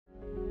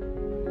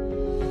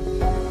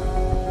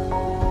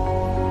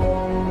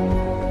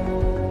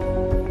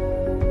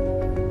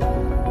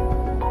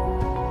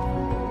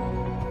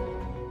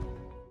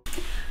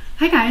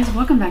Hi guys,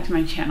 welcome back to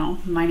my channel.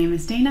 My name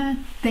is Dana.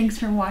 Thanks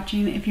for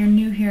watching. If you're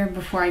new here,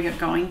 before I get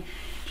going,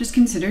 just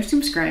consider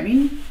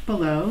subscribing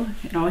below.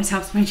 It always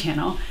helps my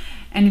channel.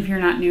 And if you're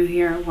not new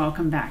here,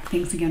 welcome back.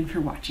 Thanks again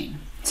for watching.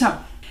 So,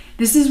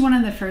 this is one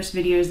of the first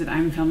videos that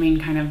I'm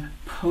filming kind of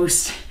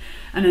post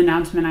an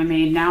announcement I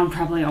made now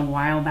probably a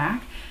while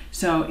back.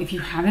 So if you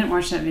haven't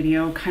watched that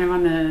video, kind of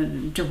on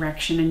the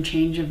direction and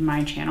change of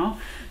my channel,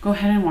 go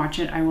ahead and watch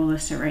it. I will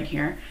list it right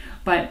here.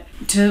 But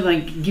to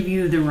like give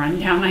you the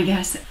rundown, I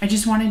guess, I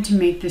just wanted to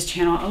make this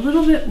channel a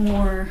little bit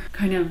more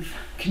kind of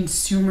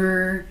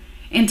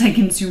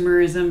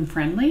anti-consumerism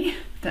friendly,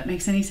 if that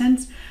makes any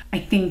sense. I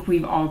think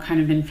we've all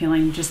kind of been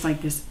feeling just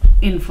like this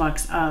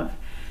influx of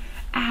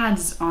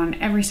ads on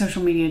every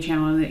social media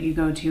channel that you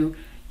go to,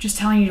 just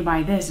telling you to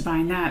buy this,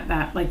 buying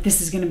that, like this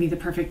is gonna be the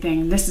perfect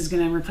thing, this is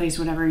gonna replace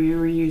whatever you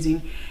were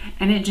using.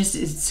 And it just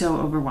is so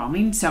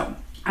overwhelming. So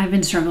I've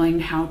been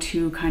struggling how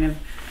to kind of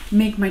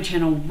make my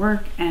channel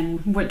work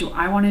and what do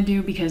I want to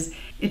do, because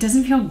it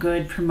doesn't feel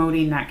good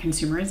promoting that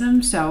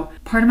consumerism. So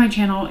part of my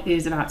channel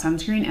is about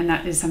sunscreen, and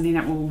that is something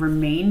that will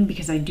remain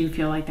because I do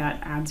feel like that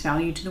adds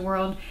value to the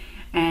world.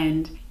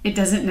 And it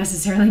doesn't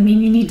necessarily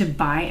mean you need to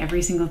buy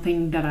every single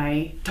thing that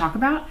I talk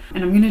about.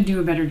 And I'm going to do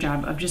a better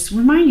job of just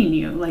reminding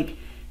you, like,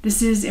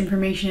 this is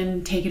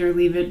information, take it or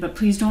leave it, but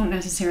please don't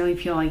necessarily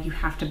feel like you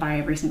have to buy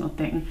every single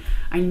thing.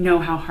 I know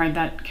how hard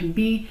that can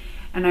be,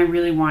 and I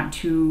really want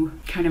to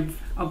kind of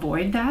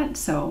avoid that.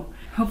 So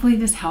hopefully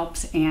this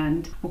helps,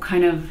 and we'll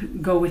kind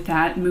of go with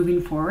that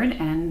moving forward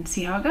and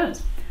see how it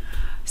goes.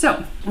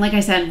 So like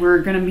I said, we're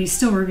gonna be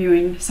still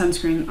reviewing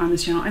sunscreen on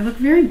this channel. I look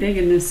very big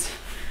in this.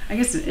 I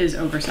guess it is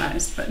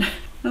oversized, but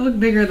I look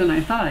bigger than I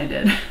thought I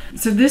did.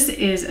 So this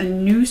is a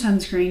new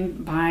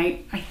sunscreen by,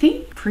 I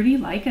think, Pretty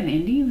Like an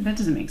Indie. That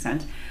doesn't make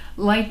sense.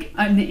 Like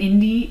an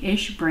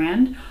indie-ish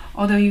brand,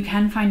 although you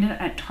can find it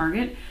at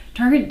Target.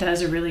 Target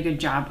does a really good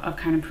job of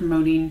kind of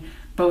promoting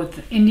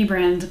both indie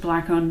brands,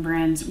 Black-owned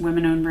brands,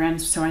 women-owned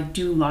brands, so I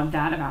do love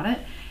that about it.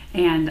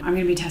 And I'm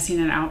going to be testing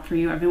it out for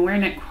you. I've been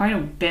wearing it quite a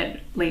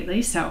bit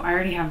lately, so I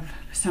already have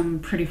some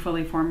pretty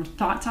fully formed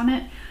thoughts on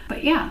it.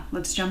 But yeah,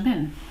 let's jump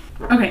in.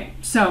 Okay,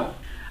 so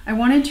I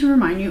wanted to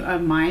remind you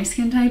of my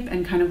skin type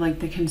and kind of like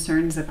the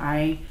concerns that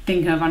I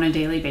think of on a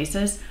daily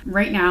basis.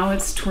 Right now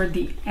it's toward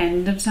the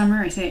end of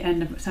summer. I say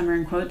end of summer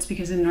in quotes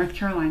because in North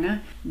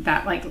Carolina,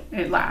 that like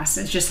it lasts.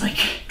 It's just like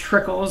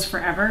trickles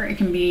forever. It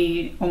can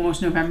be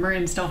almost November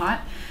and still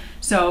hot.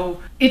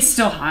 So it's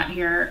still hot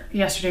here.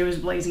 Yesterday was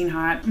blazing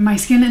hot. My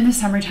skin in the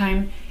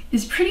summertime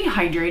is pretty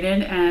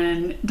hydrated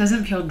and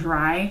doesn't feel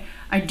dry.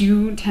 I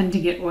do tend to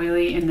get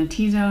oily in the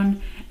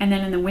T-zone, and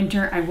then in the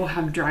winter I will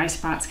have dry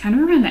spots kind of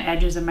around the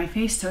edges of my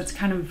face, so it's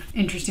kind of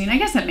interesting. I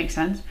guess that makes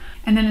sense.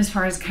 And then as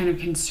far as kind of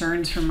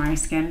concerns for my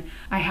skin,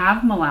 I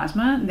have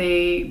melasma.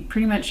 They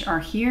pretty much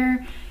are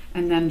here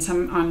and then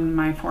some on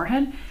my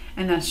forehead,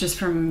 and that's just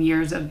from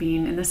years of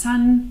being in the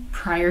sun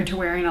prior to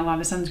wearing a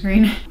lot of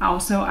sunscreen.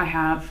 Also, I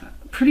have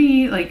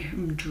pretty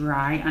like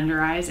dry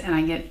under eyes and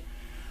I get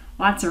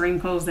lots of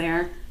wrinkles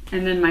there.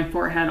 And then my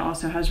forehead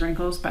also has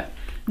wrinkles, but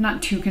I'm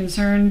not too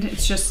concerned.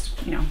 It's just,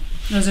 you know,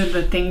 those are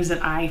the things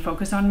that I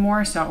focus on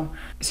more. So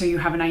you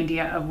have an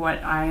idea of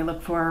what I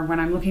look for when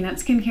I'm looking at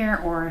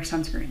skincare or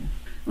sunscreen.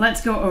 Let's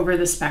go over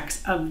the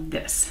specs of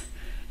this.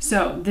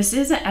 So this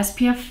is a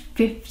SPF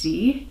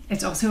 50.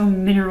 It's also a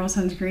mineral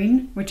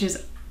sunscreen, which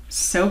is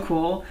so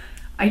cool.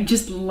 I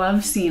just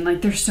love seeing,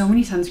 like, there's so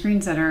many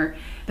sunscreens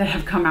that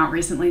have come out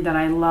recently that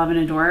I love and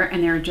adore,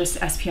 and they're just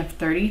SPF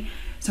 30.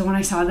 So when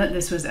I saw that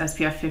this was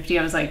SPF 50,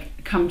 I was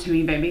like, come to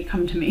me, baby,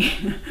 come to me.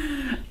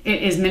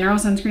 It is mineral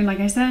sunscreen, like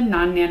I said,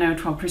 non-nano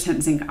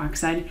 12% zinc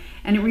oxide,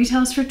 and it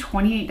retails for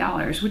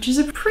 $28, which is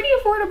a pretty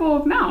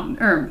affordable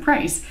amount, or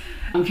price,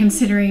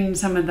 considering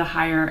some of the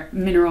higher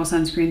mineral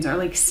sunscreens are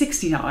like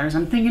 $60.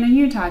 I'm thinking of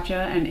you,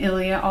 Tatcha, and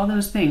Ilia, all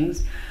those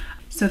things.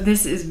 So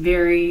this is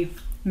very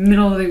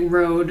middle of the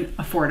road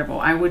affordable.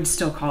 I would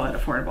still call it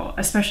affordable,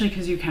 especially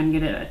because you can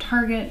get it at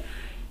Target.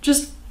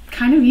 Just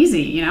kind of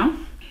easy, you know?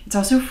 It's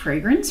also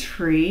fragrance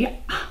free.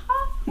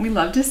 We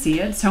love to see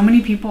it. So many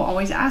people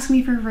always ask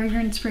me for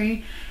fragrance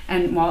free,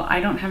 and while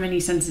I don't have any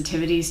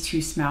sensitivities to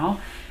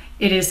smell,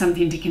 it is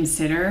something to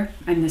consider,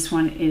 and this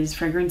one is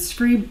fragrance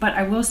free. But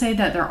I will say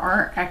that there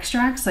are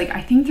extracts, like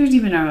I think there's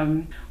even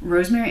a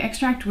rosemary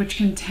extract which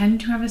can tend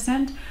to have a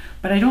scent,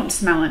 but I don't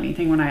smell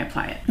anything when I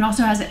apply it. It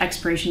also has an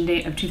expiration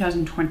date of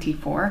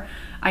 2024.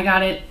 I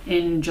got it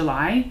in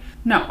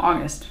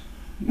August,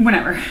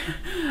 whenever.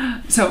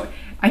 So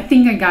I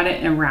think I got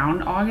it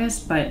around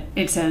August, but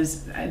it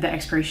says the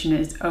expiration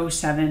is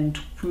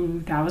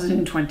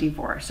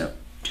 07/2024. So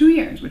 2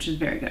 years, which is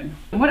very good.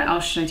 What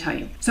else should I tell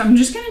you? So I'm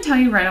just gonna tell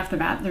you right off the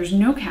bat, there's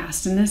no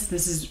cast in this.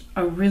 This is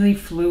a really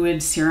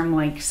fluid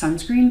serum-like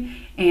sunscreen,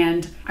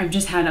 and I've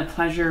just had a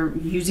pleasure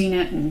using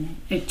it, and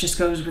it just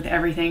goes with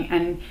everything.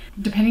 And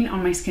depending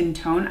on my skin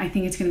tone, I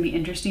think it's gonna be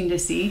interesting to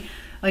see.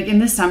 Like in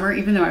the summer,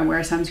 even though I wear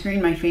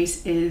sunscreen, my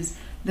face is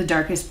the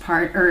darkest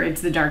part, or it's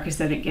the darkest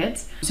that it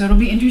gets. So it'll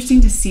be interesting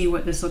to see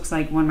what this looks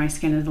like when my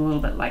skin is a little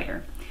bit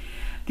lighter.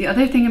 The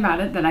other thing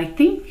about it that I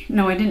think,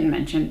 no, I didn't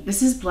mention,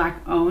 this is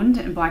Black owned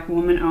and Black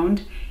woman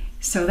owned.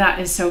 So that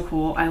is so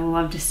cool. I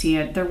love to see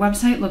it. Their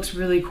website looks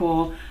really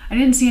cool. I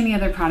didn't see any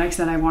other products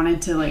that I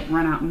wanted to like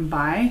run out and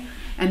buy,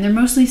 and they're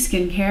mostly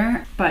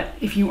skincare, but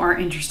if you are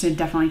interested,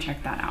 definitely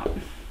check that out.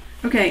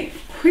 Okay,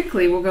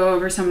 quickly we'll go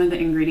over some of the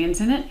ingredients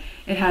in it.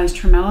 It has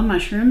tremella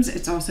mushrooms.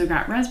 It's also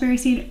got raspberry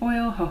seed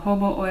oil,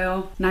 jojoba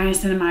oil,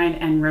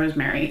 niacinamide, and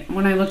rosemary.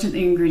 When I looked at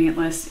the ingredient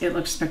list, it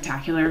looked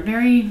spectacular.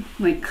 Very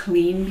like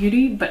clean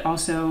beauty, but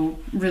also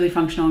really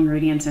functional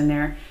ingredients in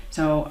there.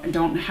 So I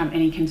don't have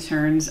any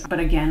concerns. But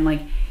again,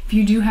 like if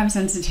you do have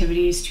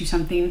sensitivities to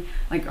something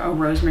like a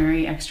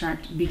rosemary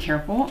extract, be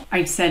careful.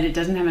 I said it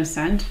doesn't have a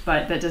scent,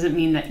 but that doesn't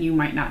mean that you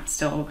might not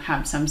still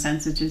have some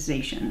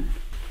sensitization.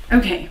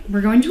 Okay,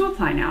 we're going to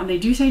apply now. They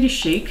do say to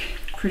shake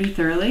pretty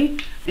thoroughly.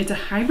 It's a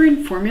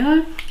hybrid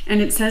formula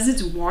and it says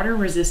it's water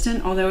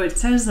resistant, although it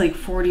says like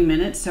 40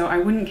 minutes, so I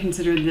wouldn't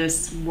consider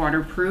this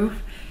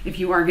waterproof. If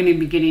you are going to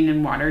be getting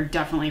in water,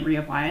 definitely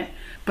reapply it.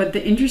 But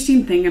the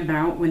interesting thing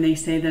about when they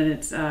say that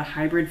it's a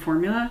hybrid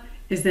formula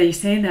is they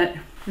say that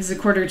this is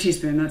a 1/4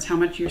 teaspoon, that's how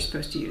much you're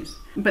supposed to use.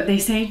 But they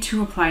say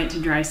to apply it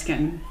to dry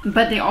skin.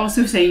 But they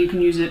also say you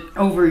can use it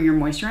over your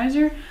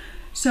moisturizer.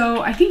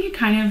 So I think it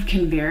kind of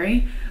can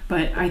vary,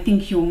 but I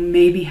think you'll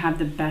maybe have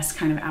the best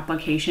kind of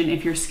application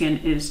if your skin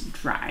is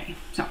dry.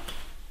 So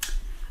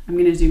I'm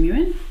gonna zoom you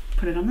in,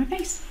 put it on my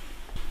face.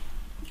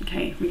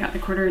 Okay, we got the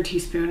 1/4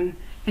 teaspoon.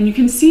 And you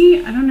can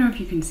see, I don't know if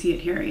you can see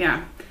it here,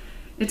 yeah.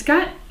 It's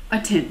got a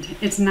tint.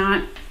 It's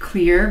not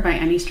clear by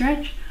any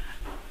stretch,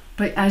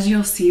 but as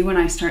you'll see when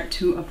I start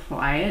to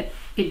apply it,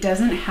 it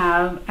doesn't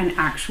have an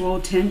actual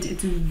tint.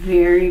 It's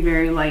very,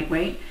 very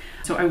lightweight.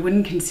 So I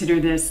wouldn't consider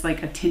this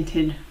like a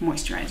tinted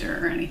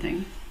moisturizer or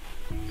anything.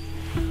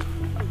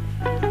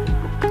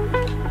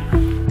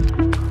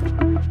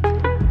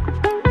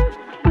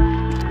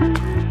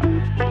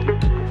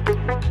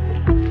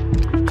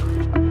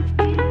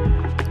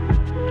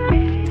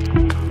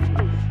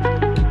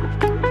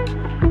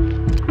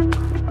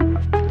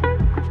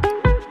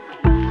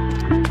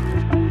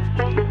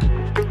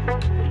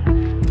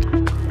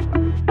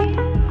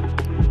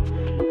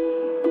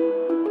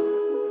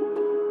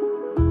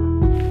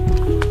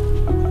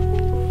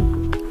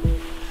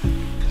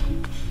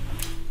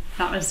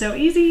 That was so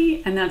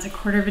easy, and that's a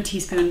 1/4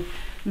 teaspoon.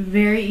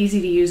 Very easy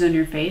to use on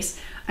your face.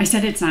 I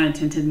said it's not a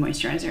tinted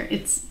moisturizer.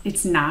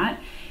 It's not.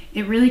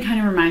 It really kind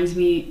of reminds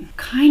me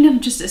kind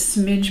of just a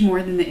smidge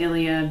more than the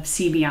Ilia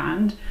See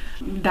Beyond.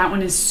 That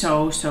one is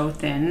so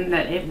thin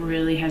that it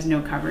really has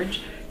no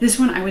coverage. This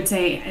one, I would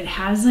say it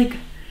has like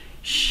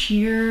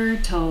sheer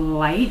to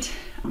light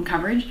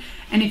coverage,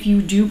 and if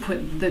you do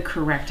put the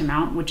correct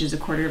amount, which is a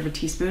 1/4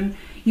 teaspoon,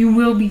 you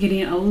will be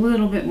getting a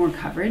little bit more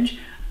coverage.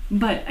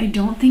 But I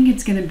don't think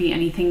it's gonna be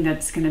anything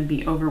that's gonna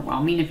be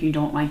overwhelming if you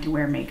don't like to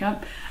wear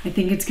makeup. I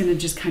think it's gonna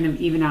just kind of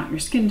even out your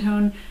skin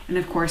tone and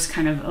of course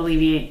kind of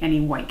alleviate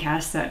any white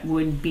cast that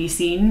would be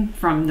seen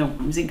from the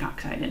zinc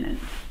oxide in it.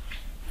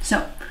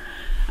 So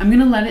I'm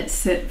gonna let it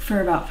sit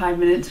for about 5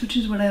 minutes, which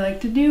is what I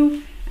like to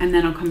do, and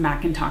then I'll come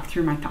back and talk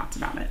through my thoughts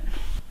about it.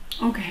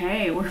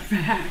 Okay, we're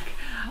back.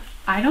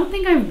 I don't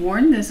think I've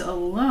worn this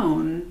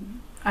alone.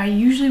 I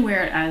usually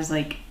wear it as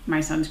like my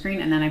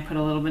sunscreen and then I put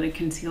a little bit of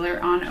concealer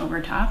on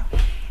over top,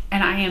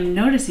 and I am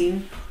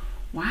noticing,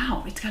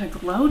 wow, it's got a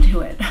glow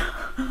to it.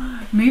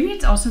 Maybe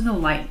it's also the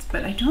lights,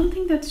 but I don't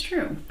think that's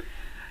true.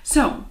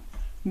 So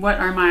what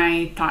are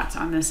my thoughts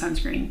on this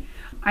sunscreen?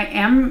 I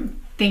am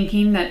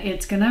thinking that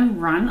it's gonna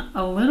run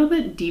a little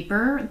bit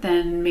deeper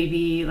than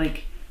maybe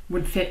like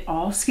would fit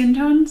all skin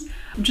tones,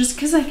 just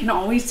because I can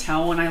always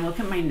tell when I look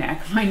at my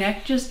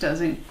neck just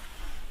doesn't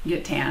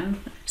get tan.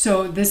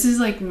 So this is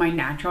like my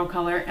natural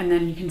color, and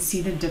then you can see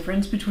the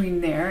difference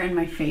between there and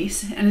my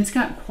face, and it's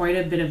got quite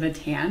a bit of a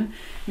tan.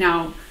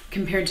 Now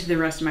compared to the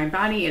rest of my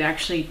body, it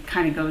actually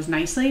kind of goes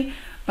nicely,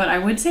 but I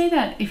would say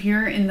that if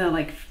you're in the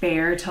like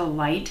fair to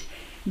light,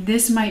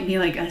 this might be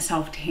like a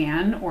self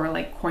tan or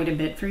like quite a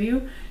bit for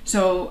you.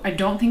 So I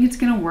don't think it's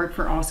gonna work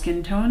for all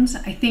skin tones.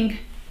 I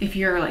think if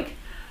you're like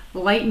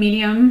light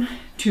medium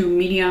to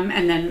medium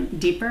and then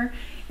deeper,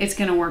 it's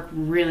gonna work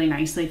really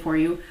nicely for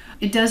you.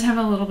 It does have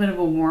a little bit of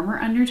a warmer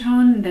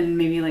undertone than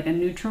maybe like a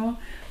neutral,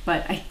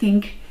 but I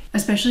think,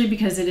 especially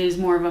because it is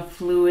more of a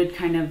fluid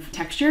kind of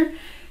texture,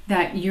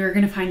 that you're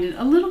gonna find it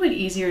a little bit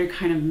easier to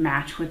kind of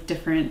match with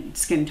different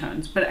skin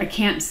tones. But I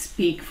can't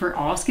speak for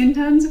all skin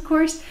tones, of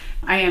course.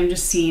 I am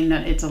just seeing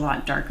that it's a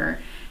lot darker.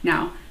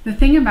 Now, the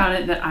thing about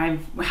it that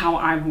how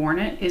I've worn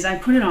it is I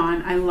put it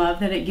on, I love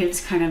that it gives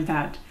kind of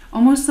that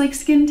almost like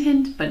skin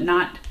tint, but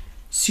not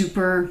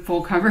super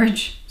full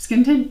coverage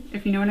skin tint,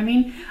 if you know what I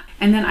mean.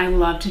 And then I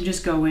love to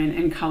just go in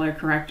and color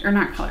correct, or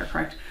not color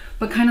correct,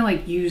 but kind of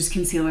like use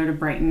concealer to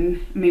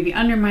brighten, maybe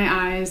under my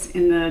eyes,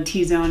 in the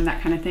T-zone,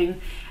 that kind of thing.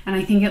 And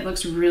I think it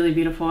looks really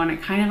beautiful, and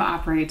it kind of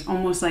operates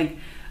almost like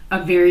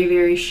a very,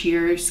 very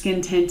sheer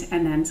skin tint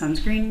and then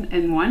sunscreen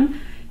in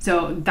one.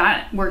 So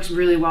that works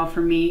really well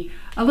for me.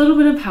 A little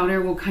bit of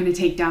powder will kind of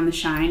take down the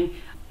shine,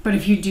 but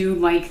if you do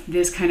like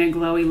this kind of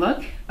glowy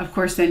look, of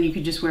course, then you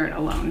could just wear it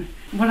alone.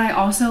 What I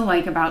also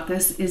like about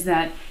this is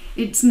that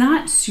it's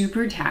not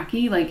super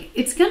tacky. Like,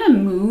 it's gonna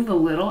move a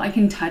little. I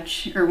can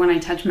touch, or when I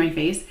touch my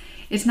face,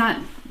 it's not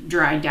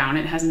dried down,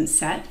 it hasn't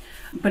set,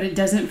 but it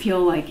doesn't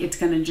feel like it's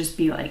gonna just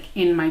be like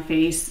in my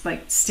face,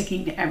 like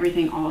sticking to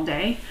everything all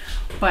day.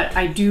 But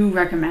I do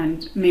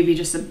recommend maybe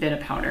just a bit of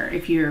powder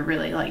if you're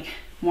really like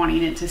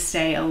wanting it to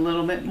stay a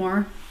little bit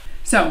more.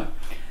 So,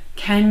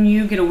 can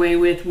you get away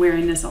with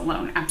wearing this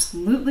alone?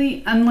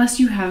 Absolutely, unless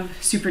you have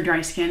super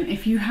dry skin.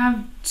 If you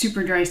have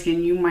super dry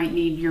skin, you might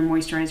need your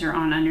moisturizer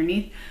on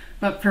underneath.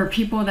 But for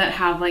people that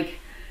have like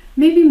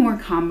maybe more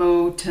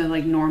combo to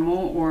like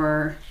normal,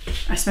 or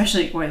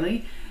especially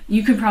oily,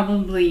 you could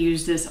probably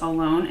use this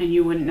alone and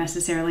you wouldn't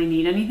necessarily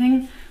need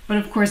anything. But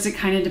of course, it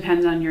kind of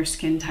depends on your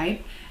skin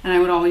type. And I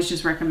would always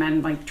just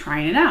recommend like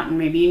trying it out, and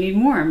maybe you need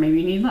more,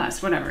 maybe you need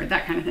less, whatever,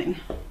 that kind of thing.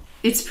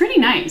 It's pretty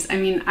nice. I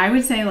mean, I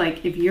would say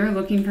like if you're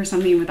looking for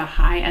something with a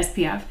high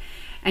SPF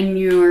and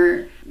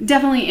you're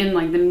definitely in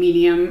like the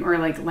medium or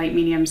like light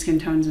medium skin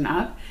tones and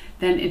up,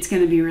 then it's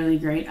gonna be really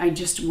great. I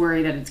just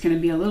worry that it's gonna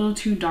be a little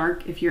too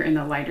dark if you're in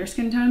the lighter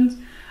skin tones.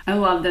 I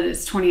love that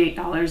it's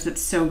 $28,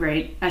 that's so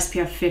great,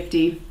 SPF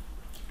 50.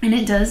 And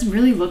it does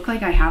really look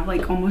like I have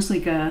like almost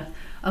like a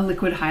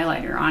liquid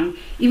highlighter on,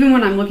 even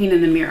when I'm looking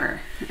in the mirror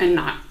and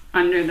not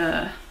under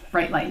the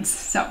bright lights.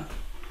 So,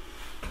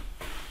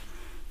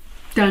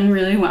 done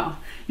really well.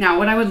 Now,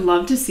 what I would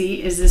love to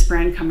see is this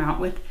brand come out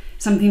with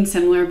something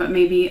similar, but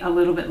maybe a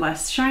little bit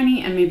less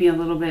shiny and maybe a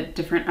little bit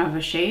different of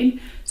a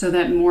shade, so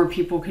that more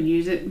people could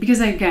use it.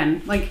 Because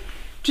again, like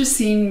just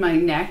seeing my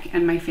neck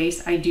and my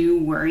face, I do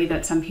worry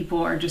that some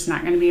people are just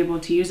not gonna be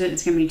able to use it.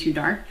 It's gonna be too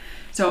dark.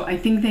 So I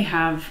think they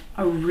have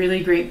a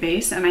really great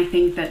base, and I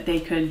think that they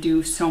could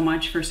do so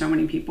much for so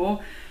many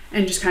people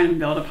and just kind of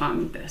build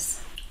upon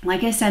this.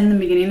 Like I said in the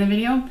beginning of the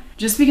video,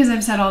 just because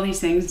I've said all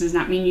these things does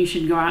not mean you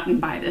should go out and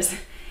buy this.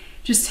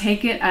 Just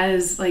take it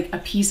as like a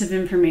piece of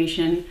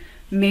information.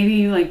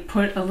 Maybe like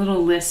put a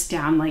little list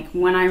down, like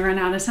when I run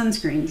out of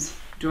sunscreens,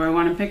 do I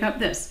want to pick up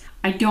this?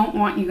 I don't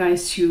want you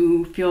guys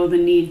to feel the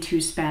need to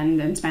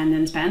spend and spend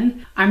and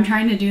spend. I'm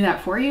trying to do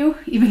that for you,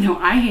 even though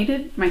I hate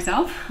it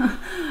myself.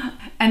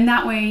 And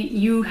that way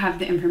you have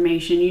the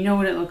information, you know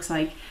what it looks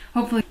like.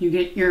 Hopefully you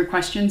get your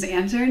questions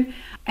answered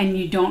and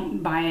you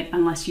don't buy it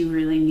unless you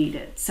really need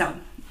it. So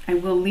I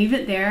will leave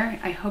it there.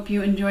 I hope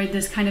you enjoyed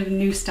this kind of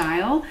new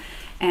style,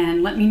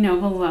 and let me know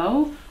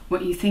below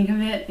what you think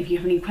of it, if you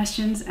have any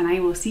questions, and I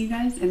will see you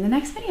guys in the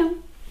next video.